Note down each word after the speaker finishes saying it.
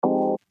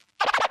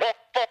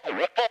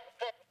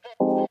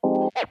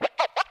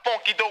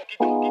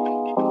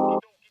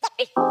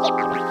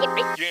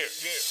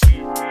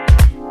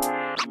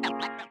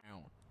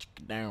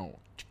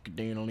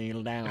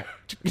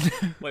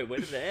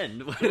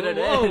Where did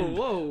it end?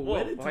 Whoa.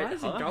 Where did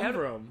Tyson come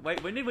from?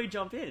 Wait, when did we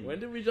jump in?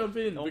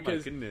 Oh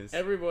because my goodness.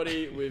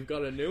 Everybody, we've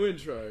got a new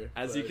intro.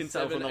 As you can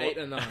tell from 8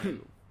 and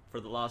 9. for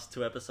the last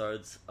 2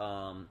 episodes,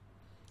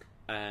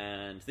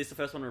 and this is the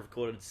first one we've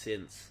recorded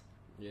since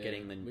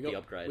getting the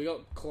upgrade. We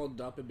got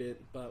clogged up a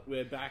bit, but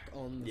we're back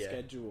on the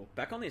schedule.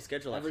 Back on the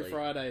schedule, Every actually.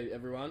 Friday,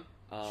 everyone.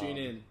 Tune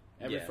in.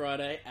 Every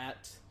Friday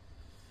at...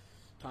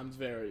 Times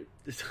vary.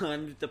 The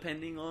time,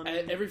 depending on...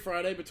 Every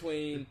Friday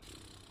between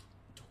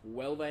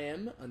 12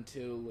 a.m.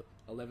 until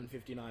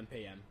 11:59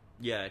 p.m.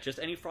 Yeah, just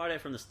any Friday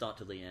from the start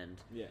to the end.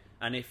 Yeah.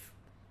 And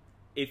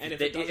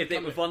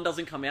if one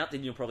doesn't come out,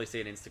 then you'll probably see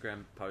an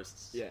Instagram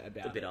post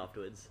about a bit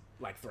afterwards.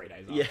 Like 3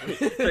 days after. Yeah,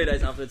 3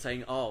 days afterwards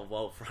saying, oh,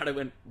 well, Friday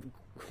went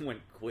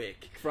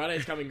quick.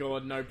 Friday's coming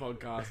gone, no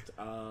podcast.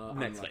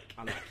 Next week.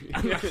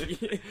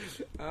 Unlucky.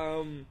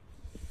 How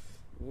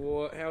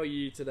are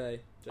you today,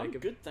 Jacob? I'm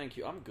good, thank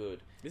you. I'm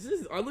good.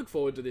 I look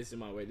forward to this in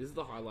my week. This is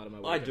the highlight of my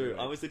week. I do.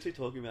 I was literally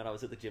talking about I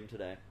was at the gym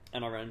today,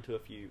 and I ran into a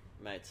few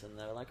mates, and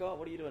they were like, oh,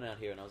 what are you doing out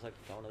here? And I was like,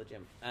 going to the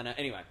gym. And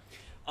anyway.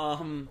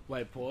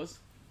 Wait, pause.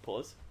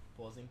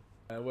 Pausing.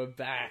 We're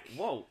back.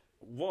 Whoa.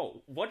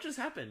 What just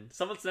happened?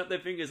 Someone snapped their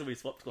fingers and we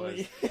swapped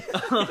clothes.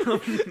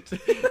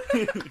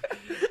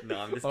 No,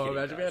 I'm just kidding.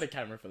 Imagine we had a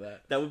camera for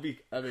that. That would be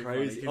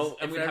crazy. Oh,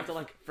 and we'd have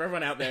to for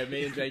everyone out there,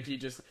 me and Jakey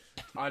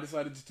I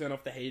decided to turn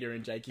off the heater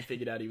and Jakey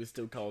figured out he was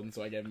still cold and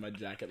so I gave him my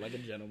jacket like a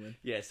gentleman.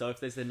 Yeah, so if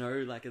there's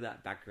no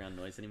that background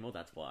noise anymore,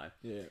 that's why.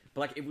 Yeah.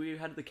 But if we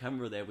had the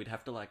camera there, we'd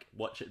have to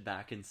watch it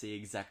back and see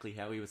exactly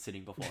how he was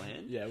sitting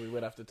beforehand. Yeah, we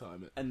would have to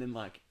time it. And then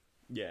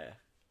yeah.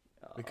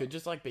 We could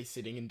just be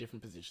sitting in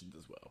different positions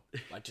as well.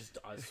 I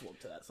swap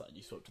to that side,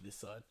 you swap to this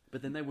side.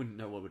 But then they wouldn't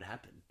know what would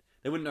happen.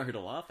 They wouldn't know who to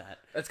laugh at.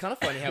 It's kind of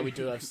funny how we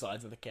do have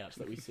sides of the couch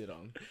that we sit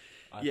on.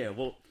 I think.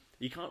 Well,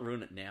 you can't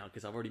ruin it now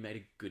because I've already made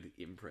a good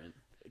imprint.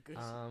 Do you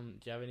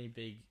have any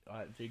big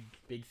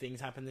things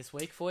happen this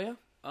week for you?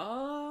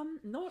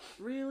 Not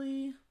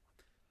really.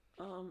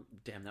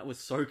 Damn, that was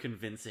so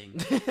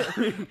convincing.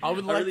 I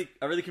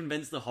really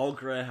convinced the whole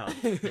crowd.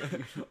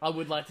 I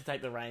would like to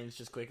take the reins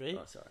just quickly.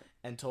 Oh, sorry.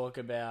 And talk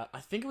about, I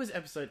think it was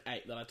episode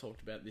 8 that I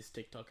talked about this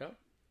TikToker.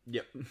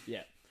 Yep.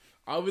 Yeah.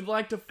 I would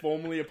like to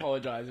formally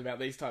apologise about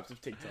these types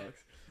of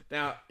TikToks.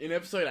 Now, in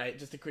episode 8,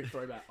 just a quick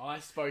throwback, I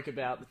spoke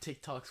about the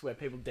TikToks where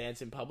people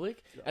dance in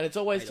public, and it's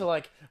always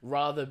to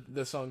rather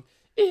the song,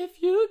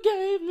 if you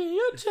gave me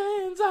a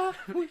chance, I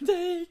would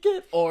take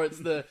it. Or it's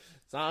the,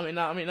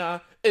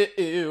 Samina,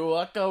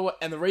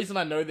 and the reason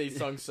I know these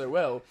songs so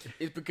well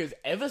is because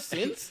ever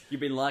since...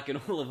 You've been liking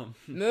all of them.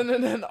 No.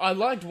 I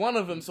liked one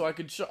of them so I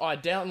could I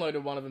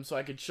downloaded one of them so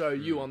I could show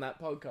you on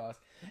that podcast.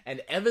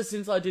 And ever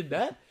since I did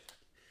that,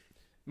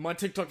 my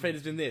TikTok feed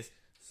has been this.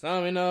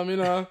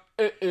 Samina,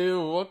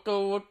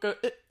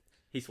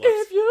 He swaps.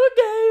 If you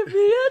gave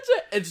me a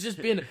chance. It's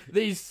just been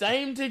these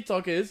same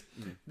TikTokers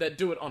that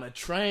do it on a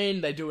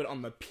train, they do it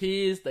on the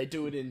piers, they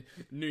do it in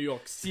New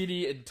York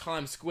City, in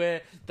Times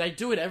Square. They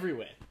do it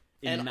everywhere.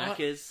 In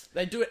Macca's.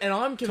 They do it, and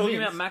I'm convinced...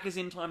 Talking about Macca's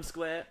in Times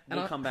Square,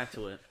 we'll come back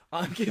to it.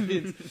 I'm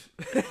convinced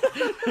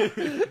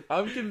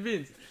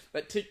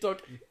that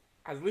TikTok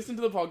has listened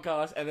to the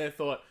podcast and they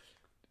thought,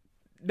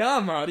 nah,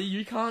 Marty,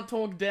 you can't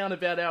talk down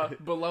about our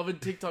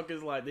beloved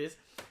TikTokers like this.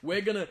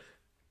 We're gonna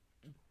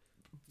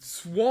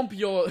swamp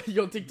your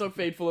TikTok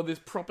feed full of this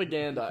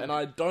propaganda, and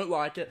I don't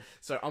like it,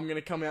 so I'm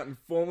gonna come out and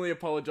formally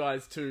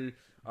apologise to...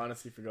 I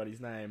honestly forgot his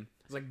name.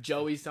 It's like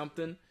Joey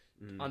something,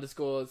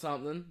 underscore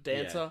something,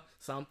 dancer,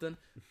 something.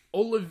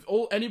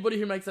 Anybody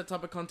who makes that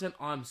type of content,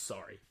 I'm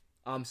sorry.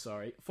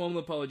 Formal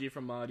apology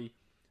from Marty.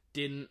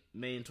 Didn't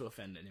mean to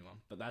offend anyone,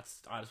 but I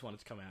just wanted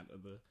to come out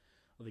of the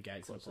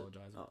gates and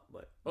apologise. Oh,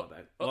 wait. My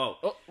bad.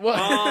 Whoa.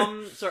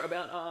 Sorry,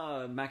 about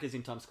Macca's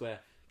in Times Square.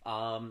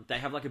 They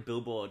have a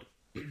billboard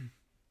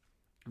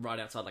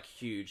right outside,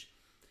 huge,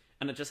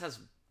 and it just has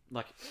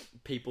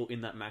people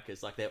in that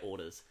Macca's, their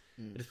orders.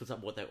 It just puts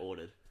up what they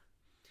ordered.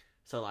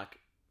 So on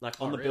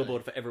the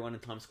billboard for everyone in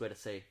Times Square to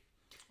see.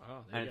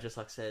 Oh, and it just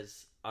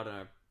says, I don't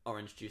know,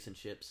 orange juice and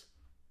chips.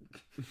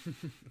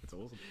 That's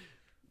awesome.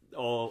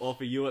 Or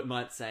for you it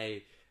might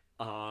say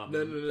No.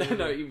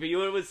 For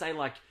you it would say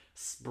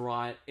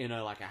Sprite in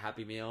a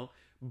Happy Meal,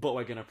 but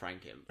we're gonna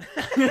prank him.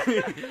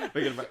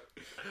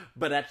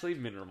 But actually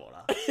mineral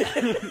water.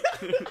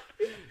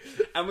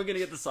 And we're gonna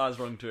get the size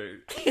wrong too.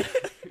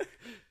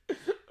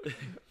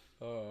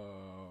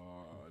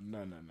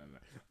 No.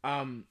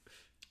 No.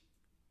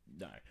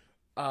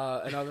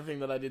 Another thing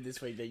that I did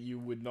this week that you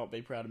would not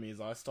be proud of me is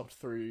I stopped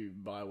through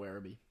by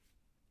Werribee.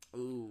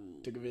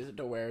 Ooh. Took a visit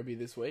to Werribee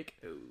this week.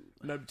 Ooh.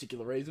 No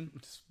particular reason.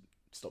 Just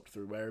stopped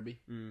through Werribee.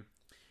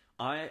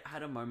 I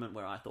had a moment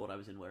where I thought I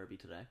was in Werribee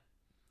today.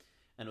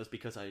 And it was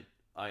because I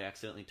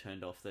accidentally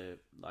turned off the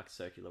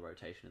circular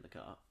rotation in the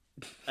car.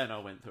 And I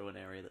went through an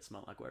area that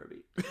smelled like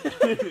Werribee.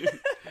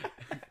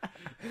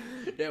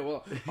 Yeah,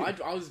 well,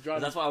 I was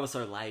driving. That's why I was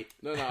so late.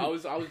 No, I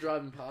was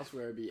driving past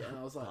Werribee, and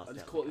I was like, I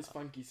just caught this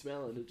funky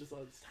smell, and I just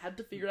had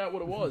to figure out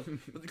what it was.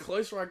 But the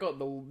closer I got,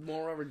 the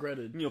more I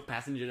regretted. Your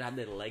passenger had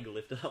their leg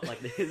lifted up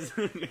like this.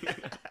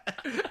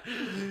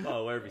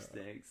 Oh, Werribee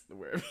stinks.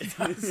 Werribee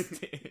does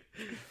stink.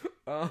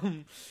 Oh,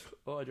 do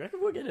you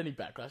reckon we'll get any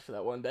backlash for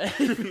that one day?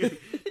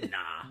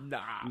 Nah.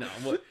 No.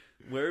 What?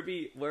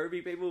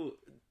 Werribee people.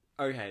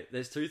 Okay,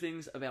 there's two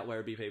things about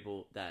Werribee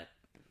people that,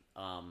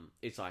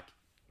 it's like,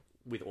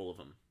 with all of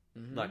them.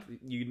 Mm-hmm. Like,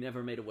 you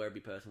never meet a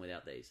Werribee person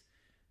without these,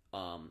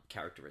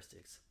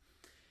 characteristics.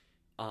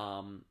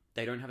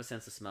 They don't have a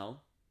sense of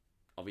smell.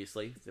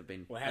 Obviously,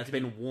 that's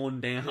been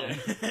worn down.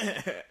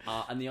 Yeah.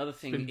 And the other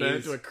thing been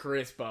burnt to a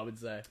crisp, I would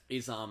say.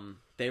 Is they'll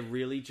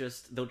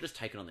just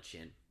take it on the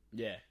chin.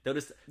 Yeah, they'll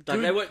just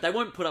like, they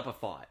won't put up a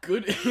fight.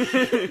 Good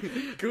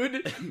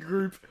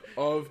group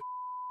of.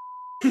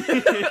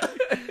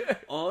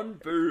 On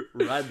Boo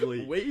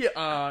Radley. We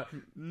are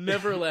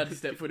never allowed to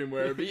step foot in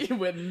Werribee.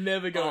 We're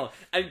never going. Oh,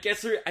 and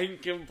guess who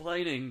ain't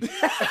complaining?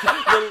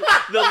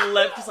 the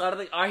left side of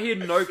the. I hear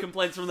no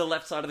complaints from the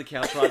left side of the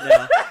couch right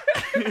now.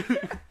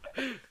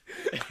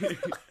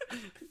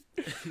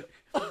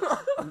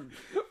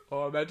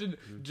 Oh, imagine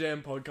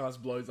Jam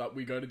Podcast blows up.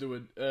 We go to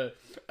do a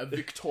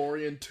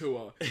Victorian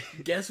tour.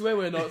 Guess where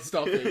we're not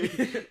stopping?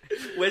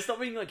 We're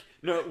stopping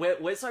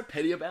we're so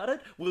petty about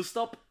it. We'll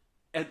stop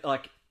at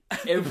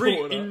every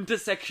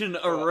intersection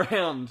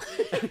around.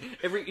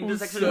 Every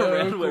intersection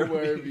around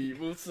Werribee.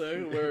 We'll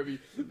circle Werribee.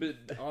 But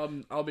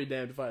I'll be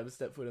damned if I ever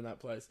step foot in that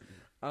place.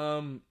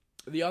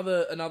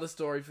 Another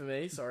story for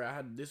me. Sorry, I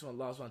had this one,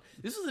 last one.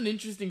 This was an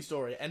interesting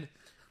story, and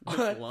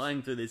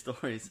flying through these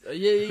stories.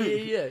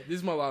 Yeah. This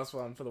is my last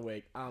one for the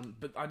week.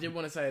 But I did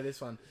want to say this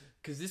one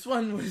because this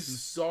one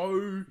was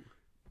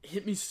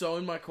hit me so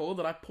in my core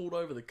that I pulled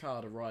over the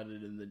car to write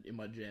it in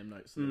my jam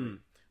notes.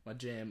 My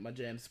jam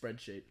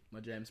spreadsheet. My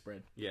jam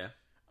spread. Yeah.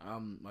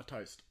 My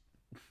toast.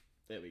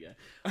 There we go.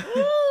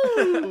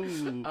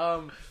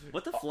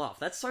 What the fluff?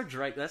 That's so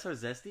Drake. That's so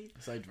zesty.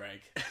 So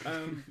Drake.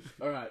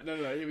 Alright, no.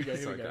 Here we go.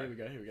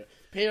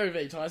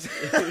 POV, Tyson.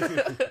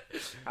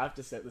 I have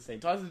to set the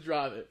scene. Tyson's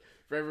driving.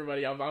 For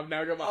everybody, I've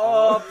now got my...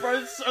 Oh,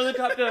 bro's so the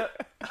type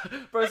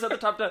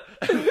to...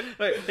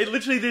 Wait,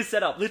 literally this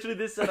setup. Bro's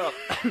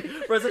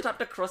the type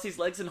to cross his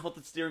legs and hold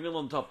the steering wheel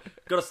on top.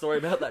 Got a story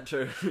about that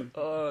too.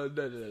 Oh,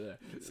 no.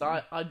 So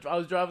I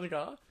was driving the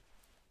car.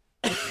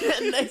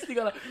 Next thing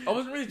I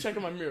wasn't really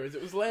checking my mirrors.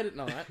 It was late at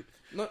night.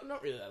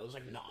 Not really that. It was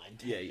like 9,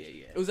 10. Yeah.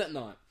 It was at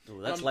night.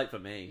 Oh, that's late for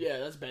me. Yeah,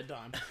 that's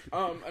bedtime.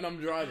 And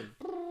I'm driving.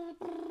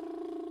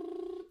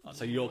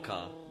 So your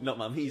car, not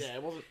mummy's. Yeah,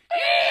 it wasn't.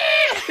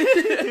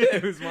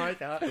 It was my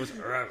car. It was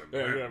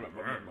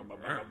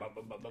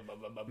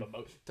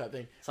type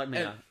thing. It's like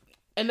me.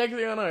 And next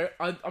thing I know,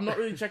 I'm not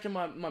really checking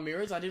my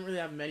mirrors. I didn't really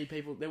have many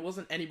people. There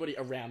wasn't anybody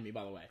around me,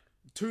 by the way.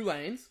 2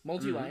 lanes,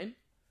 multi-lane,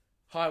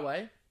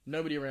 highway,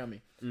 nobody around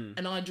me. And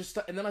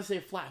then I see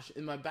a flash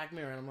in my back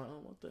mirror, and I'm like,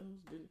 oh, what the hell?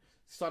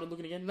 Started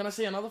looking again. And then I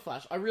see another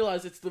flash. I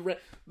realize it's the red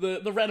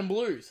and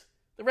blues.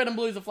 The red and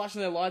blues are flashing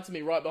their lights at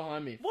me right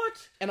behind me.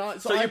 What? And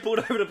you pulled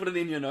over to put it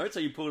in your notes,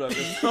 or you pulled over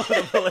to stop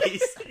the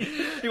police?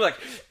 You're like,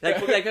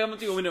 they come up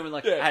to your window and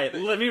like, hey,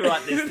 let me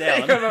write this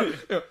down.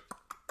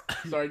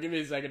 Sorry, give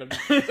me a second. I'm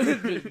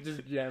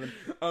just jamming.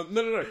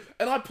 No.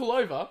 And I pull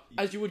over,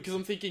 as you would, because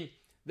I'm thinking,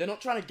 they're not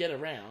trying to get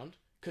around,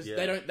 because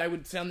they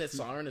would sound their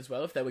siren as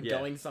well if they were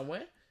going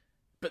somewhere.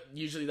 But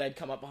usually they'd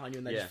come up behind you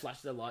and they just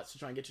flash their lights to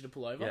try and get you to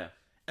pull over. Yeah.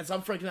 And so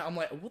I'm freaking out. I'm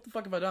like, what the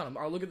fuck have I done?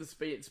 I look at the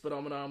speed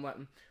speedometer. I'm like,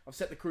 I've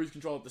set the cruise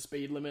control at the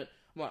speed limit.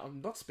 I'm like, I'm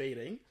not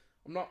speeding.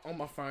 I'm not on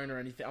my phone or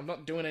anything. I'm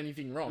not doing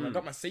anything wrong. I've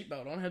got my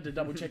seatbelt on. I had to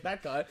double check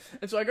that guy.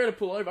 And so I go to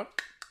pull over.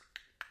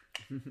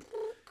 I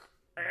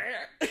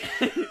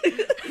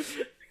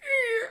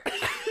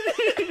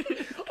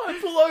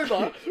pull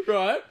over,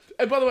 right?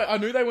 And by the way, I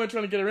knew they weren't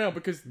trying to get around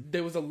because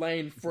there was a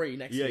lane free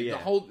next to me. Yeah.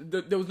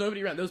 There was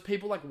nobody around. There was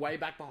people like way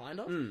back behind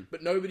us,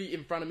 but nobody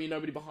in front of me,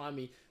 nobody behind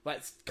me.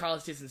 Like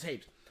carless distance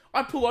heaps.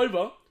 I pull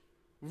over.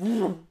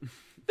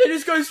 They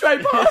just go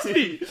straight past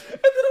me. And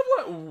then I'm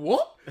like,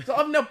 what? So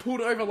I've now pulled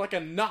over like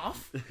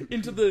enough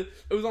into it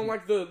was on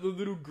like the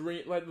little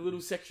green, like the little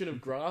section of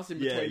grass in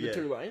between the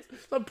 2 lanes.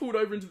 So I pulled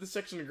over into the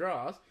section of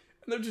grass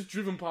and they've just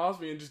driven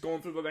past me and just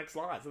gone through the next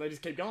lights and they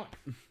just keep going.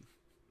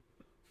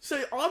 So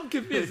I'm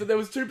convinced that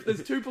there's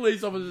 2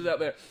 police officers out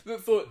there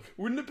that thought,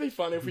 wouldn't it be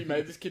funny if we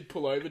made this kid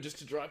pull over just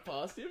to drive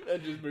past him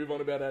and just move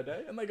on about our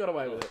day? And they got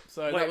away with it.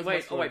 So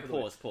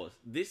pause.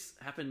 This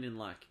happened in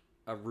like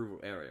a rural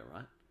area,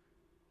 right?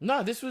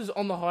 No, this was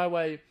on the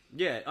highway.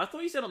 Yeah, I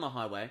thought you said on the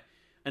highway,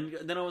 and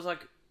then I was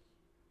like,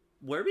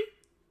 Werribee?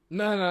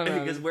 No.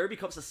 Because Werribee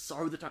cops are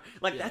so the time.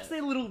 Like, that's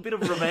their little bit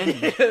of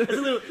revenge.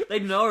 They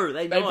know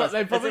us.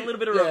 That's a little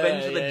bit of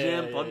revenge for the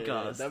Jam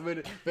podcast.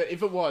 But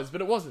if it was,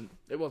 but it wasn't.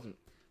 It wasn't.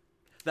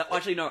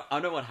 Actually, no, I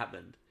know what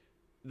happened.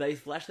 They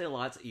flashed their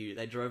lights at you.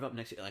 They drove up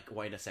next to you. Like,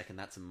 wait a second,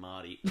 that's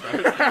Marty.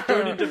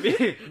 Don't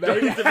interfere. Don't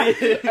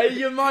interfere. Hey,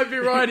 you might be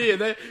right here.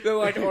 They're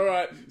like, all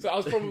right. So I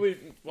was probably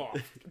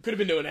could have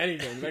been doing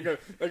anything. They could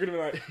have been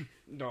like,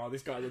 no,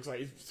 this guy looks like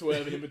he's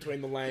swerving in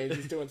between the lanes.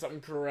 He's doing something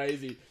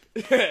crazy.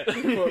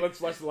 Well, let's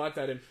flash the lights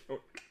at him. Oh,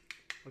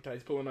 okay,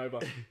 he's pulling over.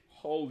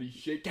 Holy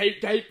shit! Keep,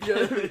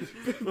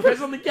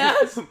 press on the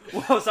gas.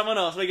 Whoa, someone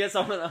else. We get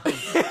someone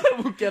else.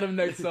 We'll get him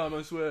next time.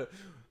 I swear.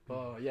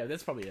 Oh yeah,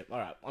 that's probably it. All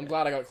right, I'm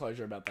glad I got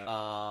closure about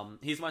that.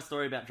 Here's my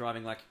story about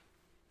driving like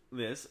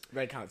this.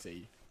 They can't see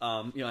you.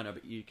 Yeah, I know,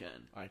 but you can.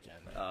 I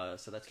can.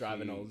 So that's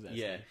driving cute. old.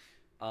 Yeah.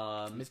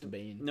 Mr.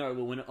 Bean. No,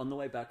 well, when on the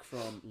way back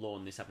from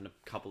Lawn, this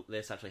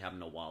actually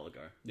happened a while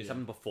ago. This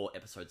happened before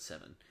episode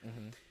 7.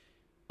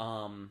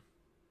 Mm-hmm.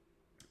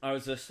 I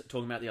was just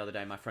talking about the other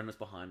day. My friend was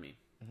behind me,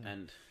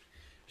 and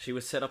she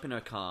was set up in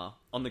her car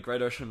on the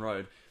Great Ocean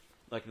Road,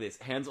 like this,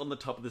 hands on the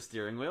top of the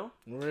steering wheel.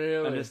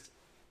 Really? And just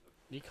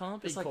you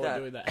can't be just like caught that.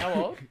 doing that. How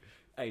old?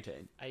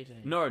 18.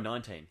 18. No,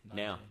 19.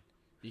 Now.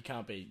 You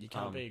can't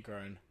be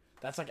grown.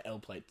 That's like L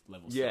plate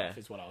level Yeah. stuff.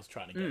 Is what I was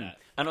trying to get at.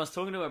 And I was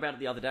talking to her about it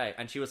the other day,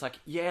 and she was like,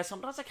 "Yeah,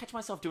 sometimes I catch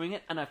myself doing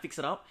it, and I fix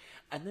it up,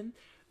 and then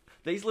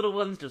these little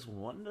ones just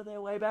wander their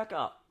way back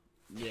up."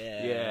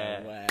 Yeah.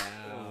 Yeah.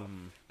 Wow.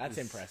 That's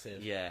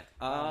impressive. Yeah.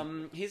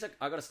 I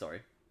got a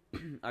story.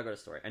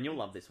 And you'll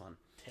love this one.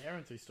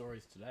 Tearing through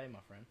stories today, my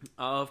friend.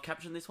 I've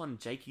captioned this one,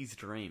 Jakey's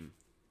Dream.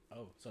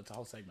 Oh, so it's a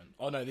whole segment.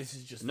 Oh no, this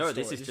is just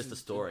this is just a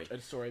story. A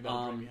story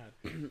about a dream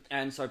you had.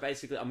 And so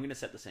basically, I'm going to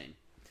set the scene.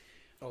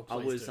 Oh, I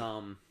was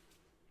do.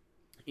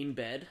 in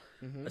bed,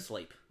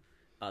 asleep.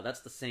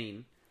 That's the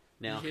scene.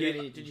 Now,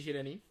 did you hit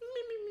any?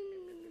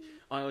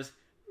 I was.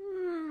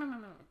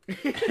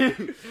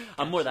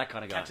 I'm more that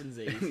kind of guy. Catching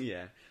Z's.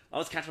 Yeah, I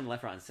was catching them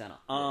left, right, and center.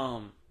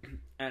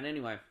 And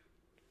anyway,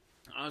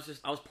 I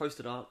was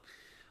posted up,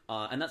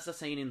 and that's the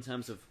scene in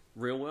terms of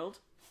real world.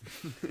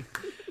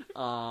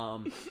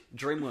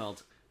 Dream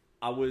world,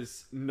 I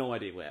was no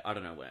idea where. I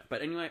don't know where.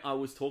 But anyway, I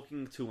was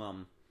talking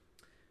to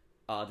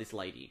this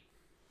lady,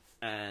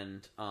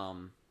 and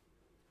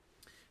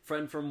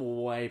friend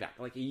from way back,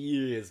 like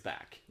years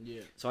back.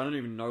 Yeah. So I don't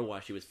even know why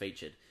she was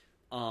featured.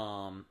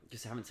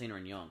 Because I haven't seen her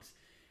in yonks.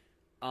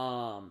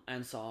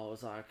 And so I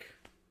was like,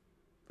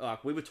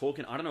 we were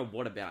talking, I don't know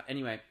what about.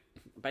 Anyway,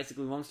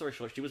 basically, long story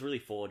short, she was really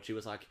forward. She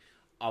was like,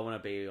 I want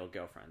to be your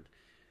girlfriend.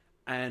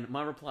 And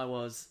my reply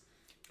was...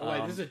 Oh,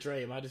 wait, this is a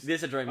dream. This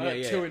is a dream, I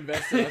got too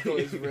invested. I thought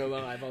it was real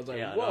life. I was like,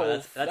 Yeah, whoa, no,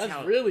 that's that's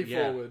how- really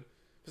yeah. forward.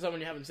 For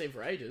someone you haven't seen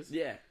for ages.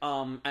 Yeah.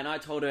 And I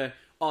told her,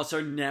 oh,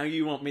 so now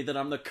you want me that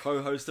I'm the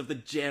co-host of the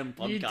Jam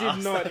podcast? You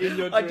did not in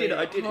your dream.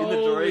 I did Holy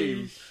in the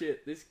dream.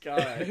 Shit, this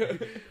guy.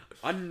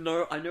 I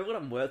know what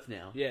I'm worth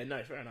now. Yeah,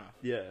 no, fair enough.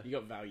 Yeah. You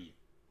got value.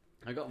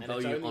 I got And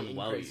value it's only on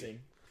value. increasing.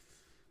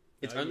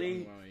 It's Value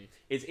only... on value.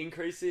 It's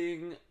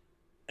increasing...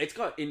 It's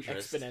got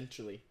interest.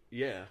 Exponentially.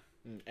 Yeah.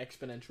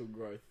 Exponential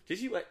growth.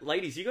 Just you,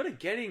 ladies, you got to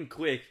get in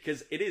quick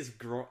because it is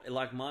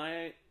like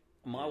my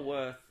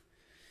worth.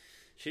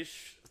 She's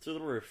through the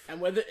roof. And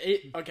whether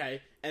it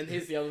okay, and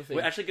here's the other thing.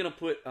 We're actually gonna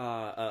put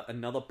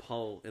another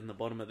poll in the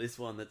bottom of this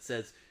one that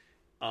says,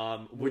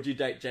 "Would you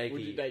date Jakey?"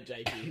 Would you date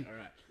Jakey?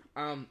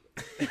 All right.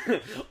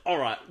 All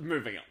right,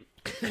 moving on.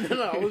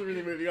 No, I wasn't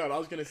really moving on. I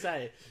was going to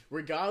say,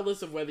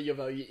 regardless of whether your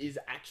value is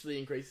actually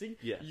increasing,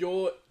 Yeah.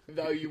 your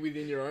value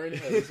within your own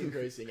head is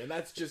increasing, and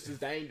that's just as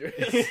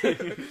dangerous.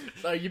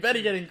 So you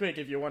better get in quick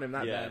if you want him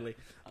that badly.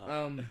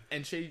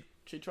 And she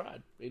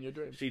tried in your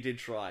dream. She did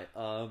try.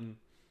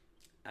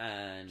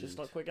 And Just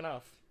not quick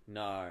enough.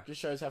 no.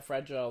 Just shows how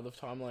fragile the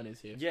timeline is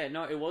here. Yeah,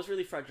 no, it was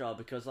really fragile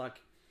because like,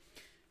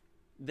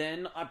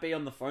 then I'd be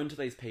on the phone to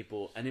these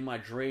people, and in my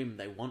dream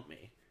they want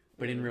me,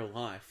 but in real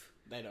life,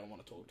 They don't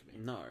want to talk to me.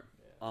 no.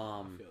 Yeah,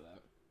 I feel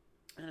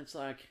that. And it's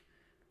like,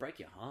 break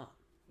your heart.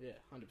 Yeah,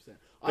 100%.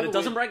 But it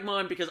doesn't break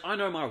mine because I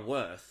know my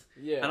worth.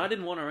 Yeah. And I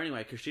didn't want her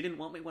anyway because she didn't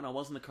want me when I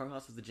wasn't the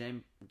co-host of the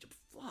Jam...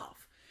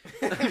 Fluff.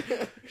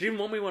 She didn't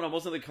want me when I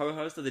wasn't the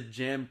co-host of the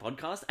Jam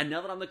podcast. And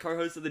now that I'm the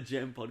co-host of the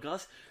Jam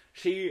podcast,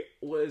 she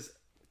was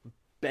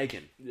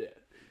begging. Yeah,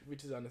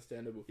 which is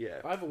understandable. Yeah.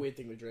 I have a weird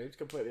thing with dreams,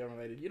 completely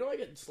unrelated. You know I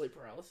get sleep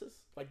paralysis?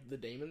 Like the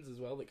demons as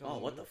well that come Oh,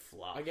 along what the with it?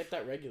 fluff? I get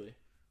that regularly.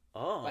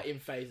 Oh. Like in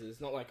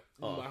phases, not like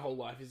Oh. my whole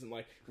life isn't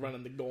like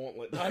running the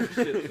gauntlet type of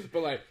shit.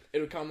 But like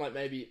it'll come like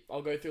maybe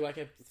I'll go through like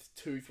a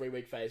 2-3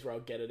 week phase where I'll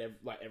get it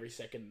every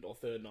second or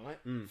third night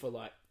for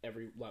like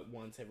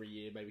once every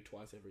year, maybe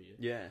twice every year.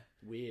 Yeah.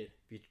 Weird,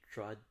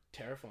 Have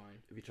terrifying.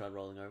 you tried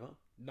rolling over?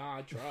 Nah,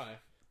 I try.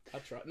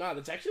 No,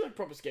 that's actually like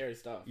proper scary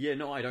stuff. Yeah,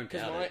 no, I don't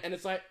doubt it. And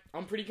it's like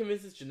I'm pretty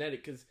convinced it's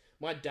genetic because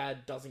my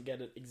dad doesn't get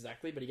it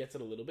exactly, but he gets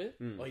it a little bit.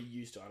 Or he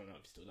used to. I don't know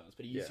if he still does,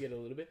 but he used to get it a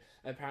little bit.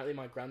 And apparently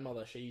my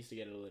grandmother, she used to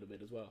get it a little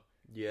bit as well.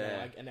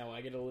 Yeah. And now I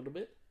get it a little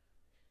bit.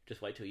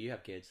 Just wait till you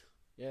have kids.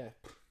 Yeah.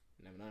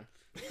 Never know.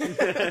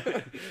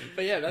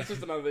 But yeah, that's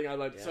just another thing I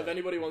like. So if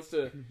anybody wants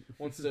to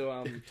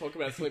talk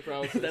about sleep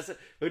paralysis,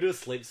 We'll do a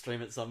sleep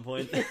stream at some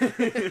point.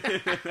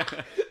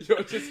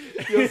 you're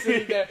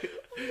sitting there.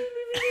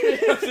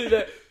 You're sitting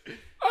there.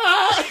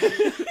 Ah!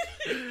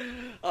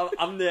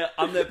 I'm there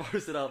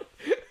posted up.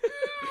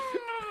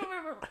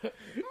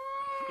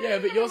 Yeah,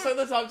 but you're so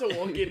the type to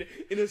walk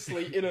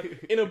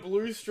in a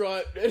blue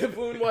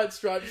and white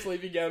striped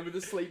sleeping gown with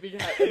a sleeping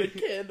hat and a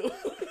candle.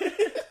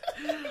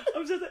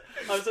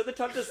 I'm so the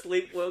type to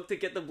sleepwalk to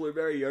get the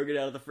blueberry yogurt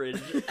out of the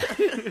fridge.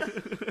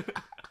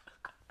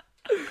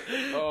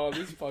 Oh,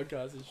 this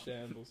podcast is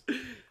shambles.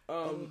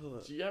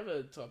 Do you have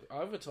a topic? I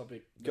have a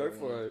topic. Go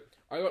for it.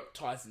 I got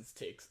Tyson's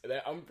ticks.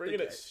 I'm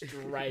bringing it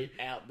straight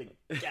out the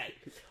gate.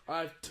 I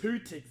have 2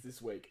 ticks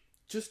this week.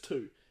 Just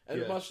 2.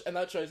 And, and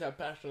that shows how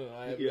passionate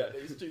I am about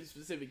these 2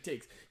 specific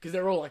ticks. Because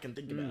they're all I can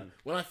think about.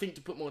 When I think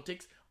to put more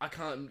ticks, I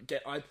can't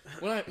get...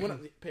 When I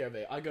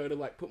POV, I go to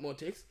like put more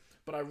ticks,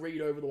 but I read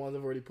over the ones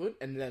I've already put,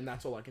 and then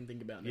that's all I can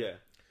think about now. Yeah.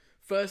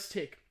 First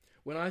tick.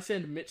 When I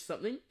send Mitch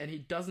something, and he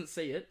doesn't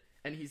see it,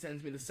 and he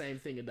sends me the same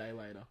thing a day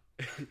later.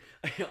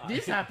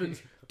 This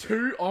happens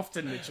too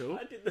often, Mitchell.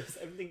 I did the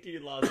same thing to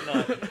you last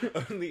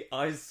night. Only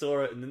I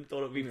saw it and then thought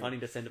it would be funny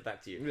to send it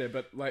back to you. Yeah,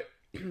 but like...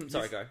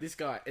 Sorry, go. This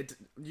guy,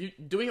 you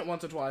doing it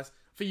once or twice.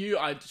 For you,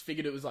 I just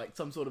figured it was like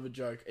some sort of a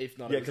joke, if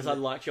not... Yeah, because I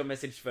liked your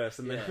message first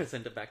and then I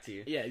sent it back to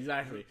you. Yeah,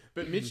 exactly.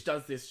 But Mitch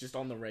does this just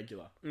on the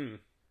regular. And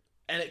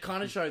it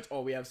kind of shows,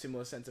 we have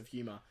similar sense of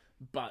humour,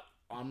 but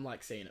I'm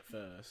like seeing it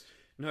first.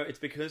 No, it's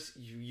because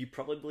you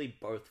probably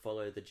both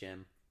follow the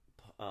Jam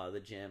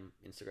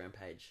Instagram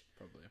page.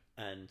 Probably.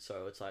 And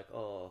so it's like,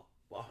 well,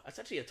 that's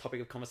actually a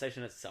topic of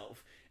conversation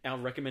itself. Our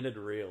recommended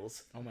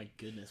reels. Oh my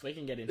goodness, we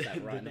can get into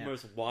that right now. The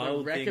most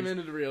wild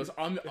recommended reels.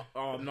 I'm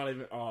not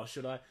even... Oh,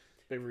 should I?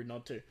 Be rude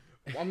not to.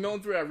 I'm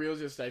going through our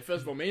reels yesterday.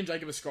 First of all, me and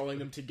Jacob are scrolling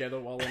them together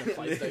while on a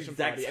PlayStation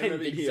party. And they're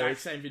the exact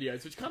same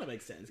videos, which kind of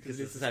makes sense because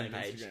it's the same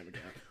page. Instagram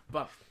account.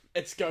 But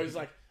it goes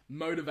like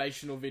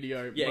motivational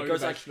video, it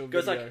goes like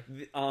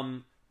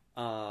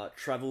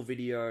travel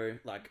video,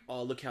 like,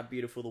 oh, look how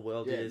beautiful the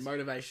world is.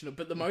 Motivational,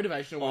 but the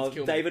motivational ones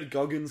kill David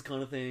Goggins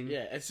kind of thing.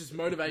 Yeah, it's just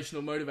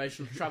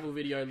motivational, travel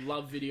video,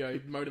 love video,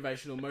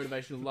 motivational,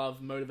 love,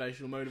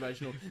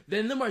 motivational.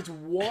 Then the most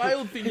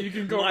wild thing you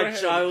can go My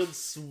child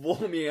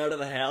swore me out of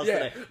the house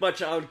today. My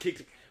child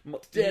kicked... My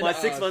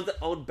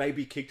 6-month-old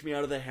baby kicked me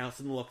out of the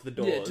house and locked the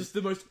doors. Yeah, just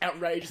the most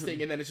outrageous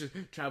thing, and then it's just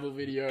travel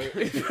video,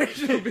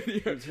 inspirational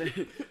video.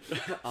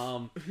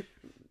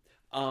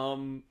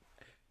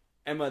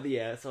 Am I the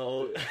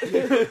asshole?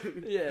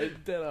 Yeah,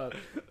 dead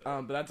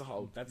on. But that's a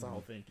whole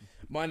thing.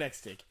 My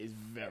next tick is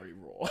very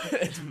raw.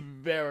 It's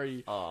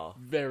very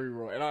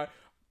raw.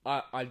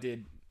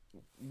 And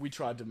we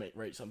tried to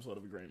reach some sort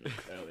of agreement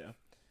earlier.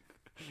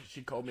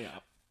 She called me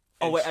up.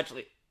 Oh, wait,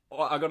 actually,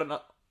 I got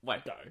another...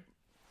 Wait. Go.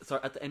 So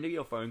at the end of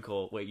your phone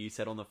call, where you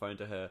said on the phone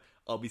to her,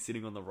 I'll be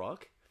sitting on the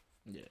rock.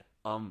 Yeah.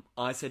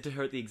 I said to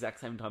her at the exact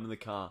same time in the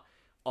car,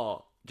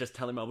 just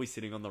tell him I'll be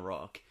sitting on the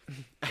rock.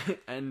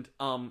 And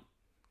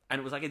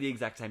it was like at the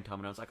exact same time,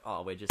 and I was like,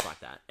 we're just like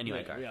that.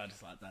 Anyway, go. We are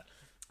just like that.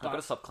 I've got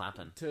to stop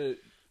clapping. To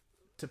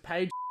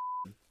Paige...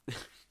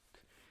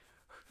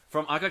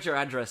 From I got your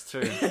address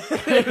too.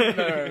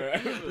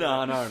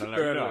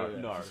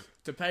 No.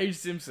 To Paige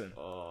Simpson.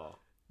 Oh.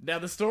 Now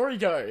the story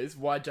goes,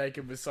 why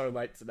Jacob was so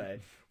late today,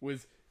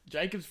 was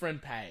Jacob's friend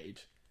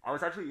Paige... I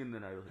was actually in the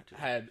neighborhood too.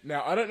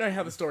 Now, I don't know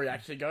how the story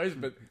actually goes,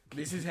 but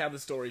this is how the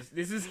story...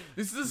 This is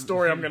a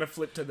story I'm going to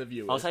flip to the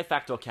viewers. I'll say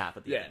fact or cap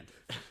at the end.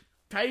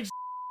 Paige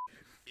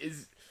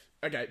is...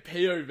 Okay,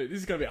 POV. This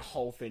is going to be a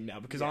whole thing now,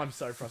 because I'm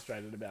so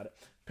frustrated about it.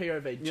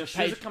 POV. Your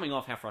shoes are coming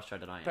off how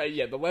frustrated I am.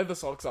 Yeah, the leather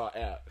socks are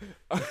out.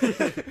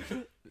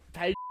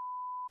 Paige...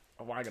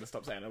 Oh, I got to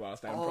stop saying her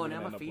last name. Oh,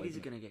 now my feeties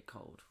are going to get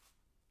cold.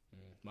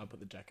 Might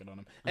put the jacket on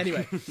him.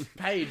 Anyway,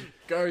 Paige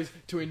goes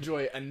to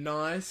enjoy a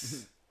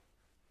nice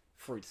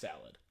fruit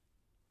salad.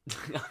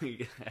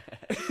 Paige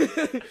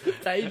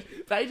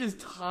is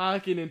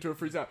talking into a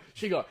fruit salad.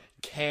 She got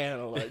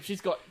cantaloupe.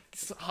 She's got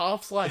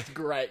half sliced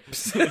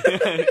grapes.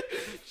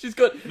 She's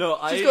got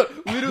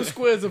little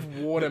squares of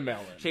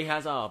watermelon. She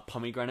has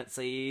pomegranate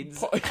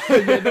seeds.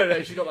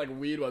 No. She got like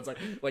weird ones,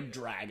 like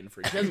dragon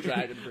fruit. She has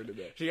dragon fruit in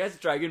there. She has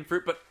dragon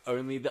fruit, but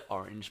only the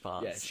orange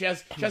parts. Yeah,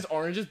 she has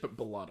oranges, but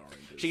blood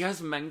oranges. She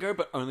has mango,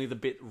 but only the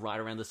bit right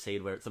around the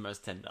seed where it's the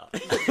most tender.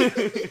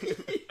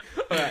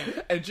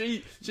 Alright, and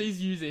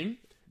she's using...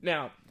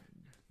 Now,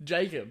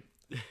 Jacob,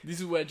 this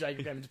is where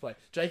Jacob came into play.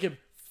 Jacob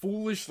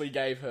foolishly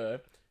gave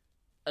her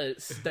a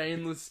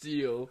stainless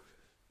steel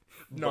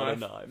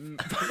knife.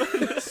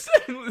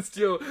 Stainless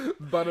steel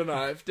butter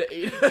knife to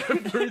eat a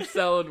fruit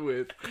salad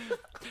with.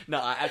 No,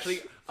 I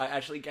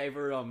actually gave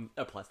her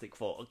a plastic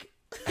fork.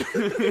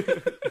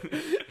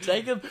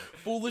 Jacob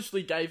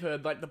foolishly gave her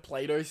like the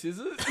Play-Doh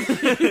scissors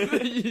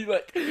that you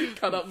like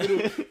cut up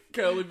little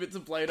curly bits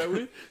of Play-Doh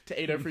with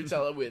to eat her fruit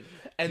salad with.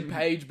 And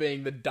Paige,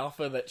 being the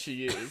duffer that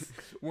she is,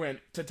 went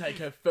to take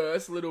her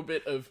first little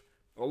bit of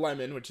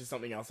lemon, which is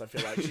something else I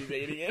feel like she's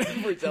eating in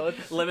fruit salad.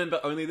 Lemon,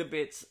 but only the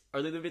bits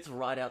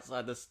right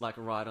outside this, like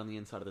right on the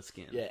inside of the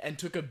skin. Yeah, and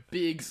took a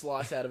big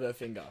slice out of her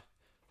finger.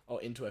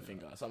 Or into her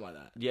finger, something like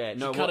that. Yeah,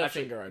 no, she cut her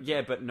finger open.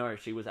 Yeah, but no,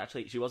 she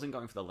wasn't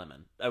going for the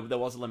lemon. There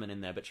was a lemon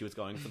in there, but she was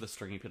going for the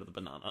stringy bit of the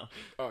banana.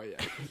 Oh yeah,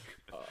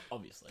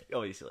 obviously,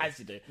 Obviously, as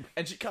you do.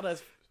 And she cut her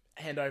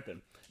hand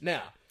open.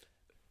 Now,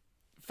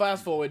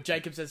 fast forward,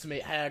 Jacob says to me,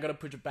 hey, I gotta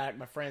push it back.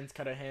 My friend's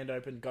cut her hand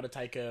open. Gotta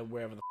take her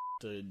wherever the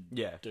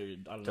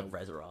dude, I don't To know.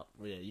 res her up.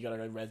 Yeah, you gotta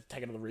go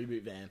take her to the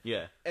reboot van.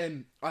 Yeah.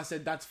 And I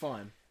said, that's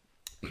fine.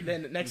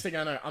 Then next thing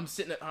I know, I'm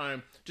sitting at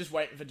home, just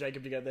waiting for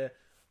Jacob to get there.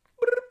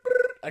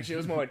 Actually, it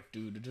was more like, I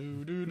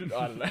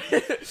don't know.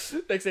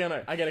 Next thing I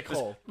know, I get a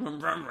call.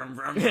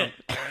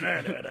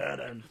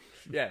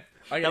 Yeah,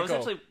 I get a call.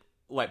 Actually...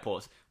 Wait,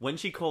 pause. When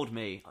she called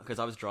me, because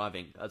I was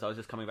driving, as I was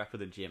just coming back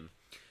from the gym,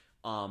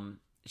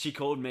 she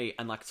called me,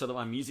 and, like, so that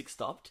my music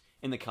stopped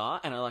in the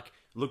car, and I, like,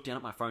 looked down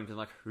at my phone, because I'm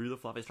like, who the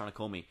fluff is trying to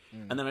call me?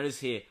 And then I just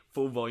hear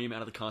full volume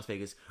out of the car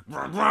speakers.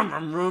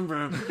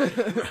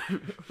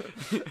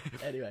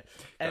 Anyway,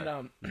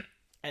 and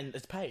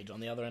it's Paige on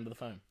the other end of the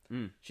phone.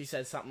 She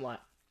says something like,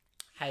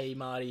 hey,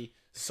 Marty,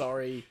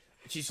 sorry.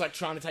 She's like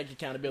trying to take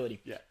accountability.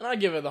 Yeah. And I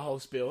give her the whole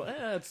spiel.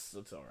 It's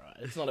alright.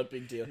 It's not a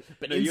big deal.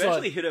 But no, inside... you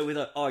actually hit her with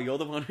you're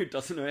the one who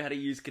doesn't know how to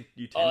use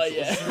utensils. Oh,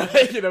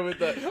 yeah. You know,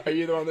 are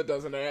you the one that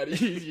doesn't know how to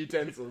use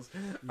utensils?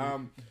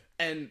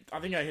 And I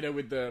think I hit her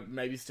with the,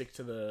 maybe stick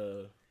to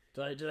the...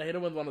 Did I hit her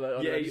with one of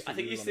those? Yeah, I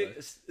think you stick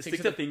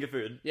to finger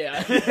food.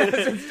 Yeah.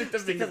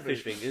 Stick to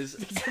fish fingers.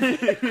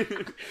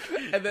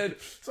 And then,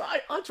 so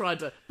I tried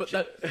to, but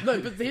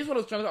here's what I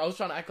was trying to do. I was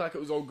trying to act like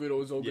it was all good,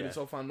 it's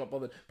all fine, I'm not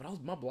bothered.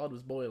 But my blood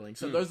was boiling.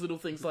 So those little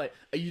things like,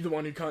 are you the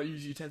one who can't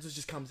use utensils?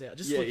 Just comes out,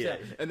 just slips out.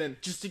 And then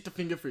just stick to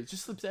finger foods,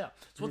 just slips out.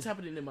 It's what's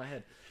happening in my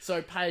head.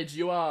 So Paige,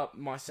 you are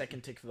my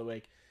second tick for the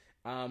week.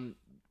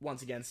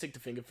 Once again, stick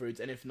to finger foods,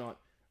 and if not,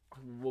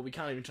 well, we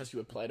can't even trust you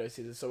with Play-Doh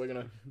scissors. So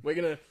we're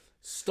gonna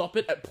stop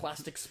it at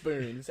plastic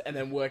spoons and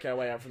then work our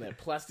way up from there.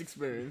 Plastic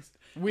spoons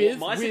with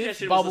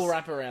bubble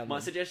wrap around them. My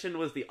suggestion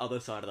was the other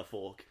side of the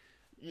fork.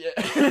 Yeah.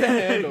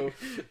 Handle.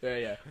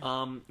 Yeah.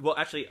 Well,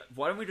 actually,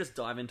 why don't we just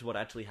dive into what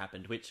actually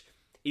happened, which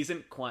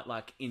isn't quite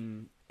like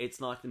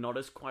it's like not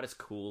as quite as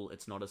cool.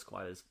 It's not as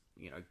quite as,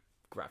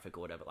 graphic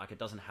or whatever. Like, it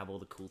doesn't have all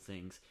the cool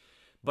things,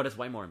 but it's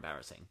way more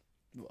embarrassing.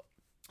 What?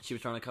 She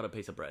was trying to cut a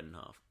piece of bread in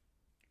half.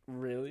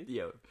 Really?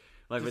 Yeah.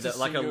 Like Just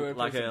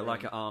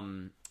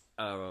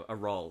a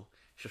roll.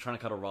 She was trying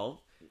to cut a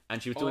roll,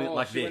 and she was doing it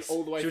like this. She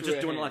was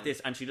just doing it like this,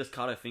 and she just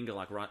cut her finger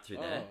like right through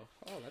there.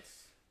 Oh,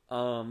 that's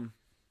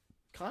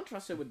can't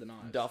trust her with the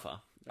knife. Duffer.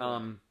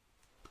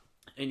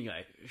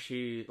 Anyway,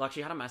 she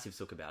had a massive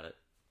sook about it,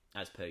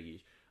 as per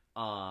usual.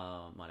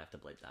 Might have to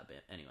bleep that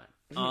bit. Anyway.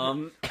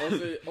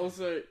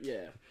 Also,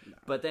 yeah. No.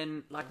 But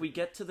then, like, we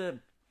get to the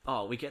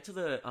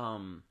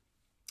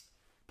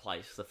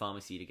place, the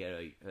pharmacy, to get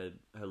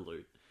her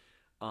loot.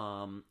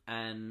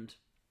 And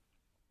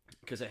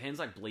because her hand's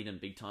like bleeding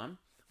big time,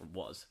 or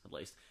was at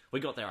least. We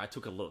got there, I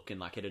took a look, and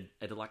like it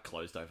had like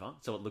closed over,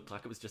 so it looked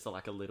like it was just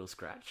like a little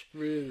scratch.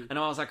 Really? And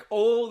I was like,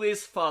 all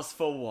this fuss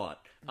for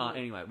what?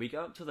 Anyway, we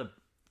go up to the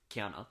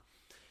counter,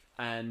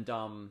 and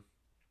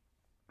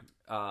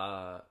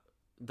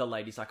the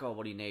lady's like, oh,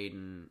 what do you need?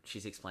 And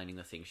she's explaining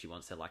the things she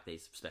wants. They're like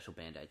these special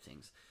Band-Aid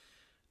things.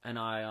 And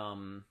I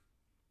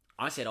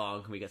said,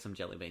 oh, can we get some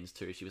jelly beans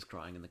too? She was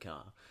crying in the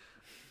car.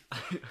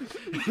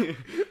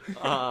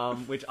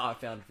 Which I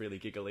found really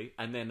giggly.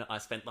 And then I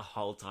spent the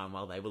whole time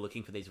while they were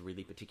looking for these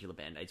really particular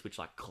Band-Aids, which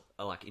are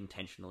like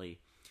intentionally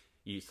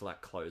used to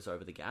like close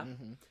over the gap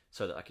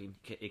so that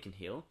it can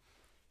heal.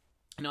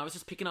 And I was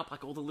just picking up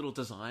like all the little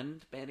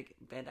designed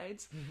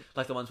Band-Aids,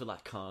 like the ones with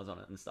like cars on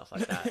it and stuff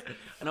like that.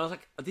 And I was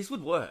like, this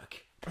would work.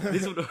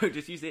 This would work.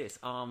 Just use this.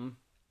 And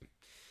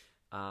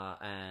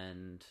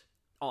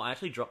I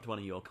actually dropped one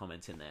of your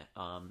comments in there.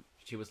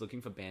 She was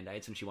looking for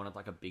Band-Aids and she wanted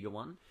like a bigger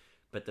one,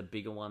 but the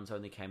bigger ones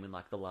only came in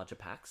like the larger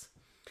packs.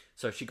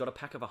 So she got a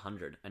pack of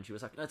 100 and she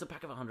was like, no, it's a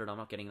pack of 100. I'm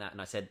not getting that.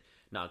 And I said,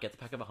 no, get the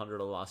pack of 100.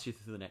 It'll last you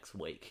through the next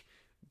week,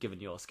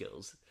 given your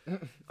skills.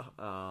 And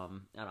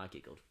I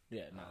giggled.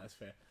 Yeah, no, that's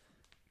fair.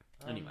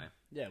 Anyway.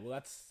 Yeah, well,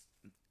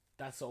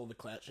 that's all the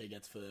clout she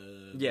gets for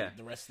the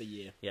rest of the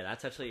year. Yeah,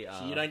 that's actually...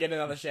 So you don't get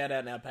another shout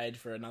out in our page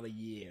for another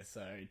year,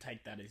 so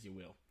take that as you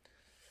will.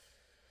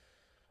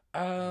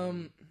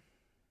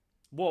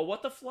 Whoa,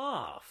 what the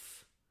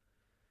fluff?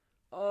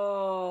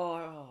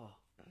 Oh,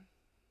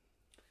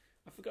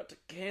 I forgot to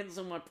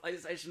cancel my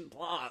PlayStation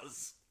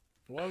Plus.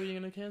 Why were you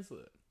going to cancel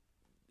it?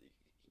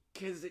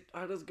 Because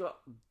I just got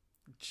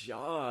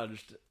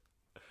charged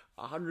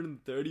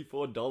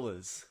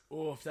 $134.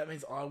 Oh, if that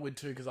means I would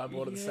too, because I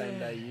bought it the same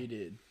day you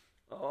did.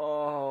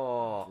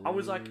 Oh, I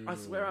was like, I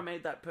swear I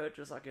made that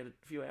purchase like a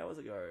few hours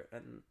ago,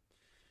 and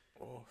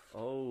well,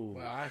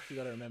 I actually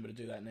got to remember to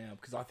do that now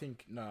because I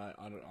think I'll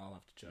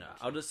have to check. No,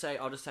 I'll just say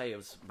it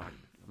was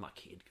my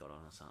kid got on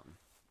or something.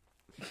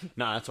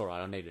 No, that's all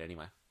right. I need it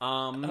anyway.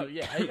 Oh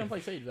yeah, how you gonna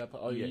play Siege?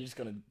 You're just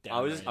gonna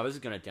downgrade. I was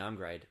gonna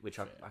downgrade, which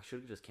I should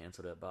have just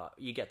cancelled it, but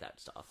you get that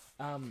stuff.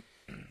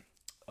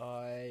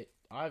 I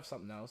have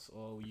something else,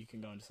 or you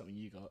can go into something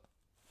you got.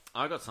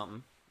 I got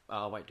something.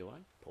 Wait, do I?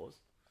 Pause.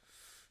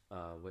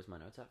 Where's my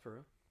notes at for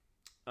real?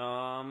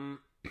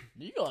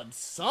 You got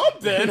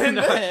something in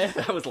there.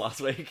 That was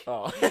last week.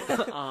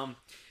 Oh.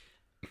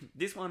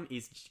 This one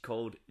is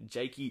called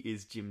Jakey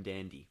is Jim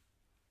Dandy.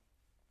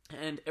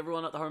 And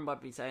everyone at the home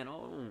might be saying,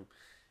 oh,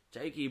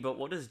 Jakey, but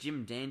what does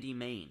Jim Dandy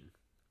mean?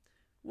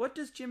 What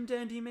does Jim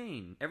Dandy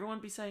mean? Everyone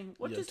be saying,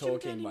 what does Jim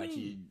Dandy like mean?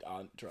 you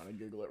aren't trying to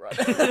Google it right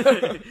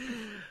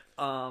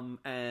now.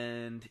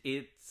 And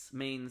it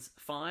means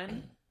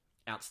fine,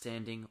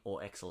 outstanding,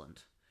 or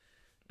excellent.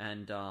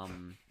 And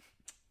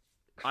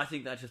I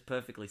think that just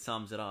perfectly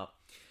sums it up.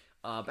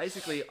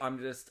 Basically, I've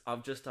just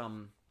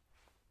been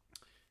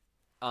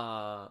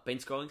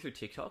scrolling through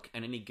TikTok,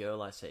 and any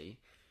girl I see,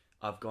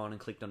 I've gone and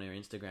clicked on her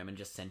Instagram and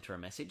just sent her a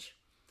message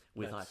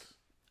with That's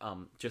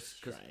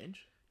just cause,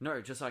 strange.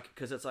 no, just like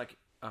because it's like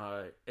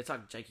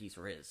Jakey's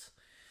Riz.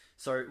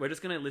 So we're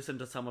just gonna listen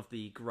to some of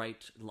the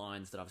great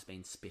lines that I've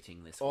been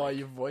spitting this Oh, week.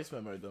 you've voice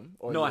memoed them?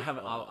 Or No, you- I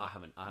haven't. oh, I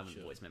haven't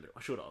should. voice memoed it.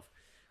 I should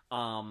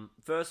have.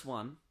 First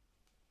one.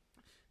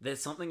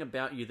 There's something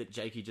about you that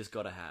Jakey just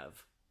got to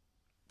have.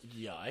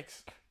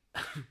 Yikes.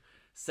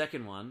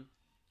 Second one.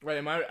 Wait,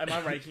 am I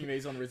ranking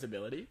these on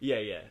Rizability?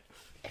 Yeah.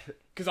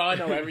 Because I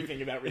know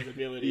everything about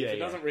Rizability. Yeah, if it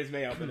yeah. doesn't Riz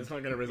me up, then it's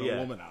not going to Riz Yeah. a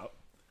woman up.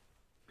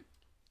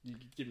 You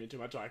give me too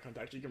much eye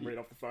contact, you can read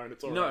off the phone,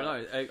 it's No,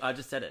 alright. I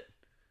just said it.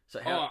 So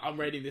Oh, I'm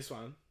reading this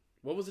one.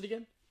 What was it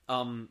again?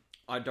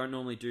 I don't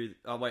normally do.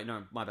 Oh wait,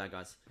 no, my bad,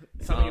 guys.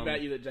 Something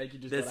about you that Jakey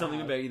just There's gotta something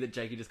have. about you that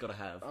Jakey just got to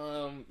have.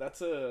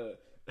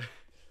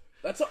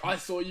 I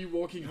saw you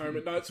walking home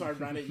at night, so I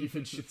ran at you for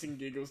shits and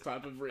giggles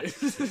type of Riz.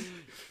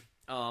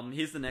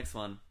 Here's the next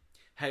one.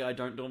 Hey, I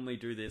don't normally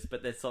do this,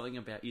 but there's something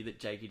about you that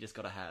Jakey just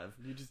got to have.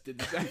 You just did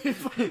the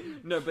same.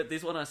 No, but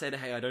this one I said,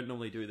 hey, I don't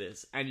normally do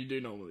this. And you do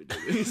normally do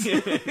this.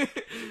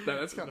 No,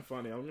 that's kind of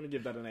funny. I'm going to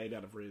give that an 8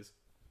 out of Riz.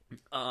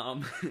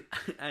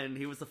 And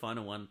here was the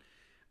final one.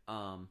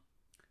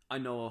 I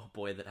know a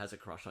boy that has a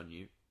crush on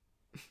you.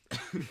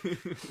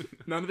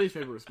 None of these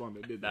people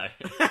responded, did No.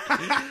 they?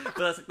 But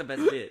that's like the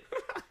best bit.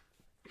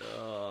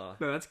 No,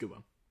 that's a good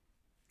one.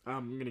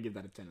 I'm going to give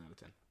that a 10 out of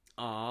 10.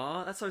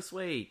 Aw, that's so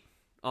sweet.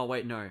 Oh,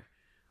 wait, no.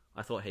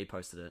 I thought he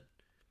posted it.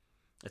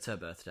 It's her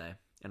birthday,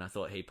 and I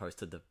thought he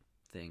posted the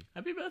thing.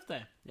 Happy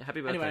birthday. Yeah,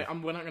 happy birthday. Anyway,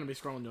 we're not going to be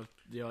scrolling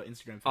your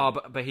Instagram feed. Oh,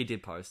 but he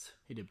did post.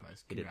 He did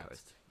post. He Congrats. did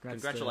post.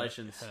 Congrats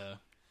Congratulations. to her.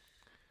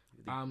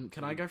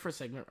 Can I go for a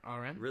segment,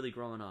 RM? Really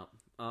growing up.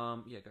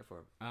 Yeah, go for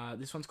it.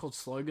 This one's called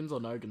Slogans or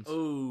Nogans.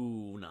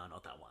 Ooh, no,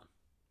 not that one.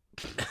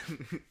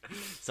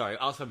 Sorry,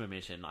 ask for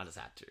permission. I just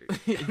had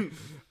to.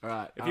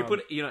 Alright. If you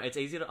put, it's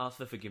easier to ask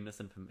for forgiveness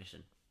than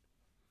permission.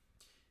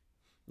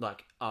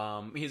 Like,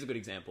 here's a good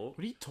example.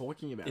 What are you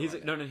talking about? Here's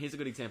a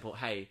good example.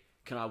 Hey,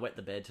 can I wet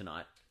the bed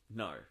tonight?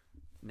 No.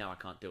 Now I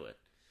can't do it.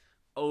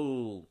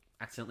 Oh,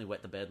 accidentally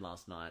wet the bed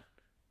last night.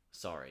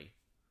 Sorry.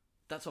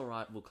 That's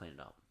alright, we'll clean it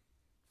up.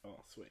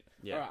 Oh, sweet.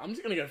 Yeah. Alright, I'm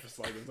just going to go for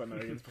slogans or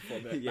Nogans before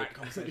Yeah. that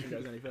conversation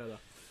goes any further.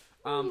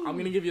 I'm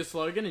going to give you a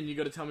slogan and you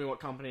got to tell me what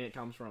company it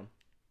comes from.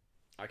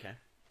 Okay.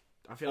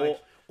 I feel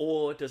like...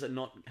 Or does it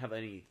not have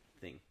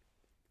anything?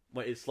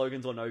 Wait, is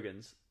slogans or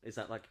nogans? Is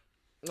that like...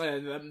 Yeah,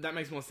 that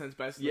makes more sense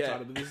based on the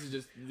title, but this is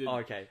just... Oh,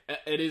 okay.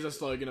 It is a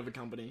slogan of a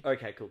company.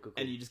 Okay, cool.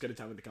 And you just got to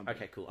tell me the company.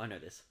 Okay, cool. I know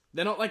this.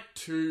 They're not like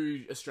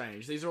too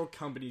estranged. These are all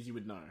companies you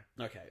would know.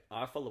 Okay.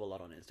 I follow a lot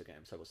on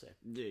Instagram, so we'll see.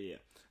 Yeah.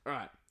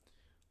 Alright.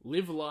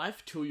 Live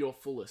life till your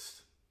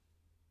fullest.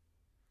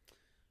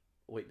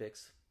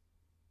 Weet-Bix.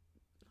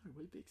 No,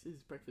 Weet-Bix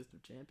is Breakfast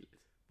of Champions.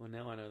 Well,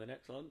 now I know the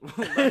next one.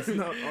 That's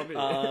not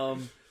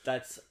obvious.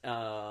 That's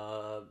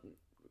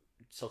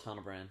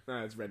Sultana brand.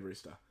 No, it's Red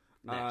Rooster.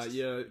 Next.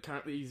 You're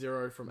currently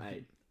 0 from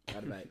 8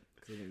 out of 8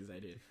 because I think there's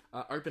 8 here.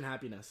 Open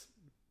happiness.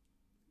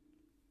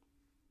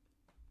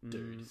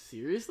 Dude,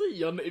 seriously?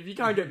 If you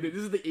can't get this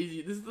is the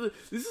easy. This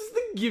is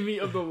the gimme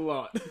of the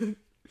lot.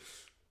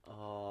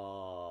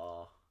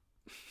 Oh.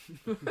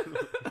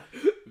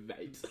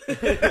 Mate.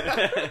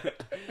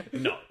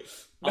 No.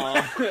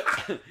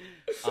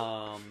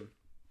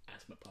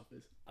 Asthma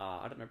puffers.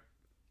 I don't know.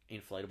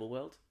 Inflatable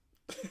world?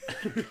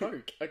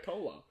 Coke. A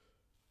cola.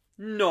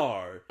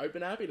 No.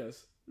 Open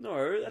happiness.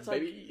 No, that's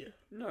like... Baby.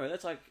 No,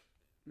 that's like...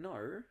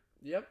 No.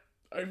 Yep.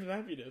 Open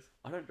happiness.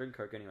 I don't drink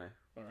Coke anyway.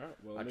 Alright,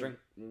 well... I drink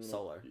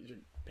Solo. You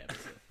drink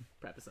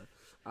Pepsi.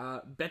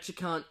 Bet you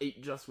can't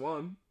eat just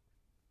one.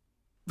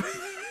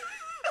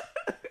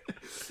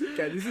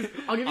 Okay, this is...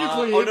 I'll give you a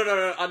clue. Oh,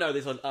 no. I know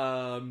this one.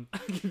 I'll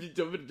give you...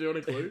 Do you want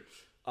a clue?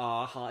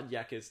 Hard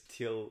yakkers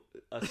steal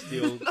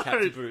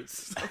cat's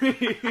boots.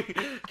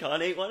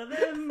 Can't eat one of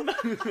them.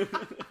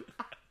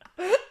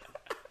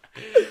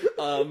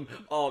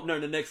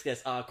 The next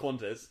guess.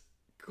 Qantas.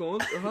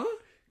 Huh?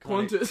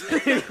 Qantas.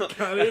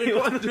 Can't eat a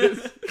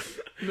Qantas.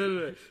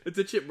 No. It's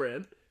a chip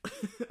brand.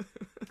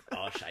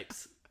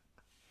 Shapes.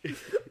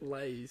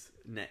 Lays.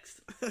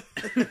 Next.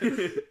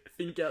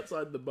 Think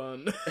outside the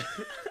bun.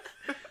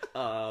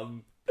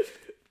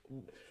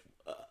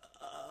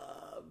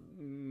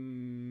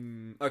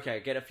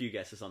 Okay, get a few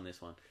guesses on this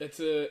one. It's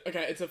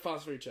a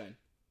fast food chain.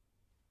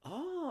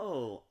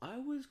 Oh, I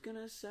was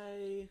gonna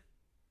say...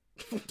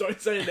 Don't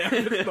say it now,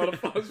 it's not a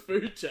fast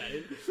food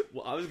chain.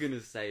 Well, I was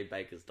gonna say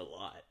Baker's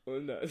Delight. Oh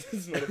no,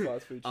 it's not a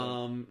fast food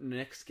chain.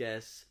 Next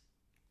guess...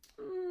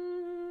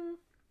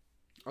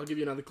 I'll give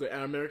you another clue.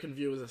 Our American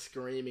viewers are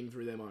screaming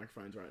through their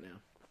microphones right now.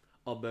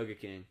 Oh, Burger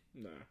King.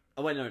 No.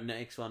 Oh wait, no.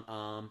 Next one.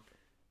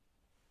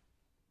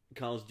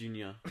 Carl's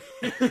Jr.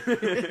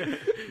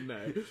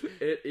 No.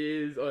 It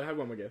is... Oh, I have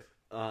one more guess.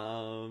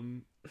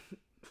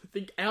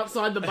 Think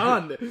outside the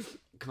bun.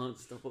 Can't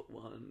stop at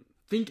one.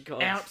 Think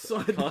Can't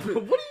outside the stop-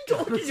 bun. What are you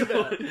talking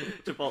about?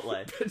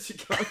 Chipotle. Bet you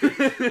can't.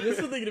 You're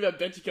still thinking about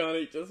bet you can't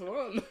eat just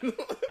one.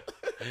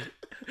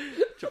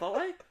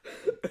 Chipotle?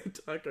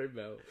 Taco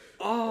Bell.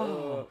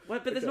 Oh,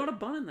 wait, but there's okay. not a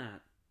bun in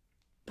that.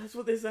 That's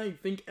what they're saying.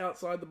 Think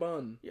outside the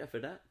bun. Yeah, for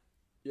that.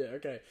 Yeah,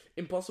 okay.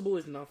 Impossible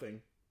is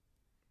nothing.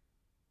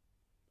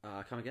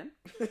 Come again?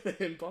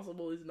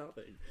 Impossible is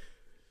nothing.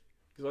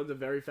 Because one's a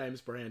very famous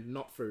brand,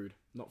 not food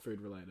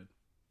related.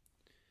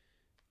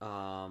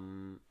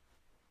 Can't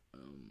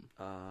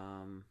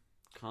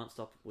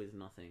stop with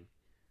nothing.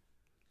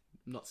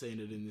 Not seeing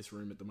it in this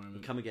room at the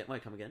moment. Come again?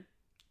 Wait, come again?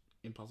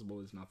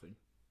 Impossible is nothing.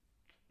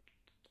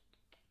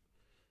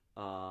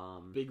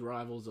 Big Big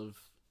rivals of...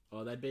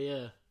 Oh, they'd be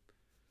a...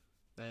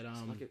 They'd,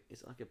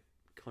 It's like a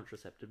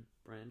contraceptive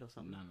brand or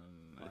something. No.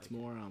 Like,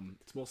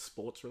 It's more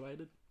sports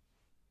related.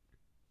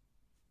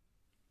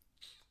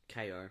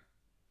 KO.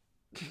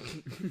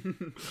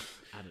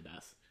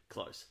 Adidas.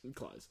 Close.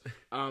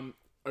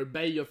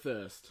 Obey your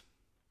thirst.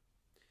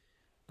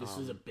 This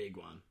is a big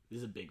one.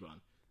 There's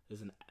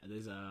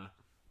a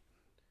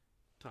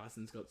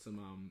Tyson's got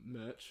some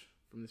merch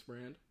from this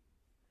brand.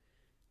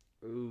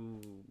 Ooh.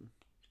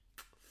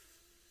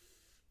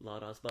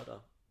 Lard ass butter.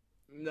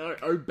 No,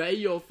 obey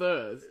your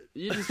thirst.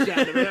 You just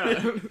shouted it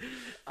out.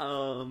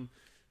 Oh,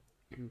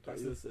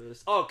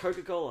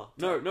 Coca-Cola.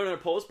 No.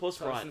 Pause.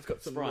 Sprite. Tyson's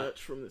got some Sprite.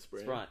 merch from this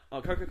brand. Sprite.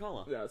 Oh,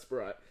 Coca-Cola. Yeah,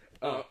 Sprite.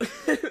 Oh.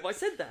 I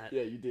said that.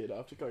 Yeah, you did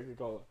after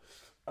Coca-Cola.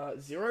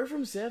 0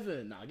 from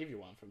 7. Nah, I'll give you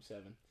 1 from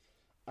 7.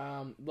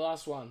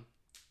 Last one.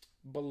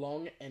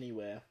 Belong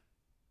anywhere.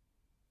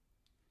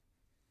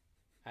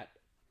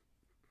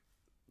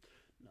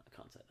 No, I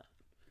can't say that.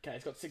 Okay,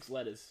 it's got 6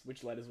 letters.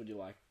 Which letters would you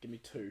like? Give me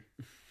 2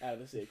 out of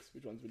the 6.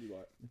 Which ones would you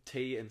like?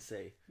 T and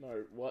C.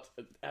 No, what?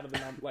 Out of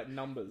the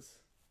numbers.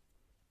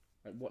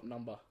 Like what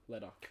number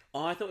letter?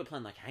 Oh, I thought we were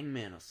playing like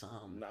Hangman or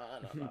something.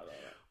 No.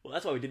 Well,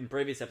 that's what we did in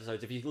previous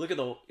episodes. If you look at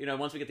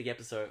once we get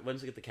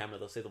the camera,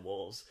 they'll see the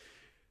walls.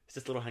 It's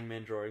just little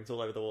Hangman drawings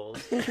all over the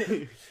walls.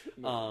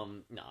 No,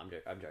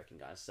 I'm joking,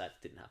 guys.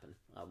 That didn't happen.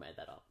 I made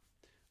that up.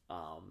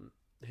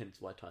 Hence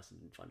why Tyson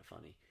didn't find it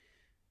funny.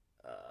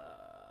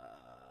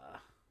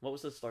 What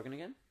was the slogan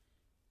again?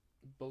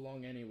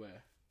 Belong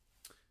anywhere.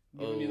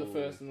 Giving you the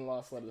first and the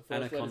last letter. The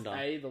first Anaconda.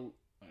 letter's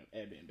A,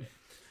 Airbnb.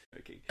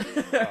 Joking.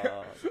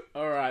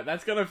 Alright,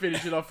 that's going to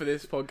finish it off for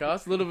this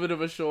podcast. A little bit of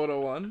a shorter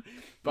one.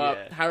 But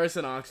Yeah.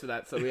 Harrison asked for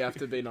that, so we have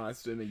to be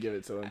nice to him and give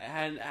it to him.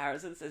 And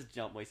Harrison says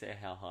jump, we say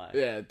how high.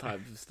 Yeah,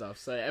 type of stuff.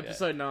 So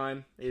episode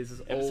 9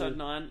 is Episode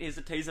 9 is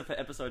a teaser for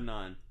episode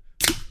 9.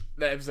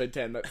 No, episode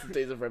 10. That's the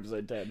teaser for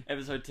episode 10.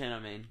 Episode 10, I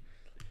mean.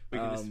 We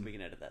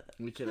can edit that.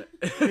 We can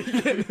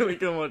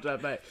watch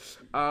that back.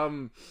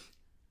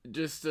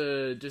 Just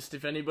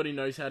if anybody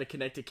knows how to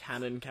connect a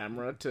Canon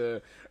camera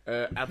to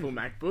Apple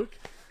MacBook,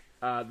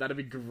 that'd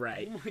be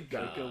great. Oh my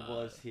god, Goku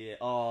was here.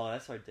 Oh,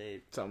 that's so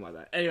deep. Something like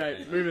that.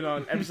 Anyway, moving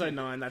on. Episode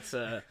 9. That's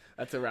a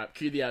wrap.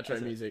 Cue the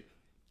outro music.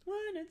 When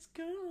it's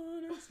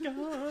gone, it's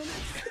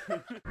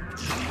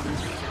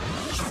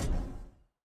gone.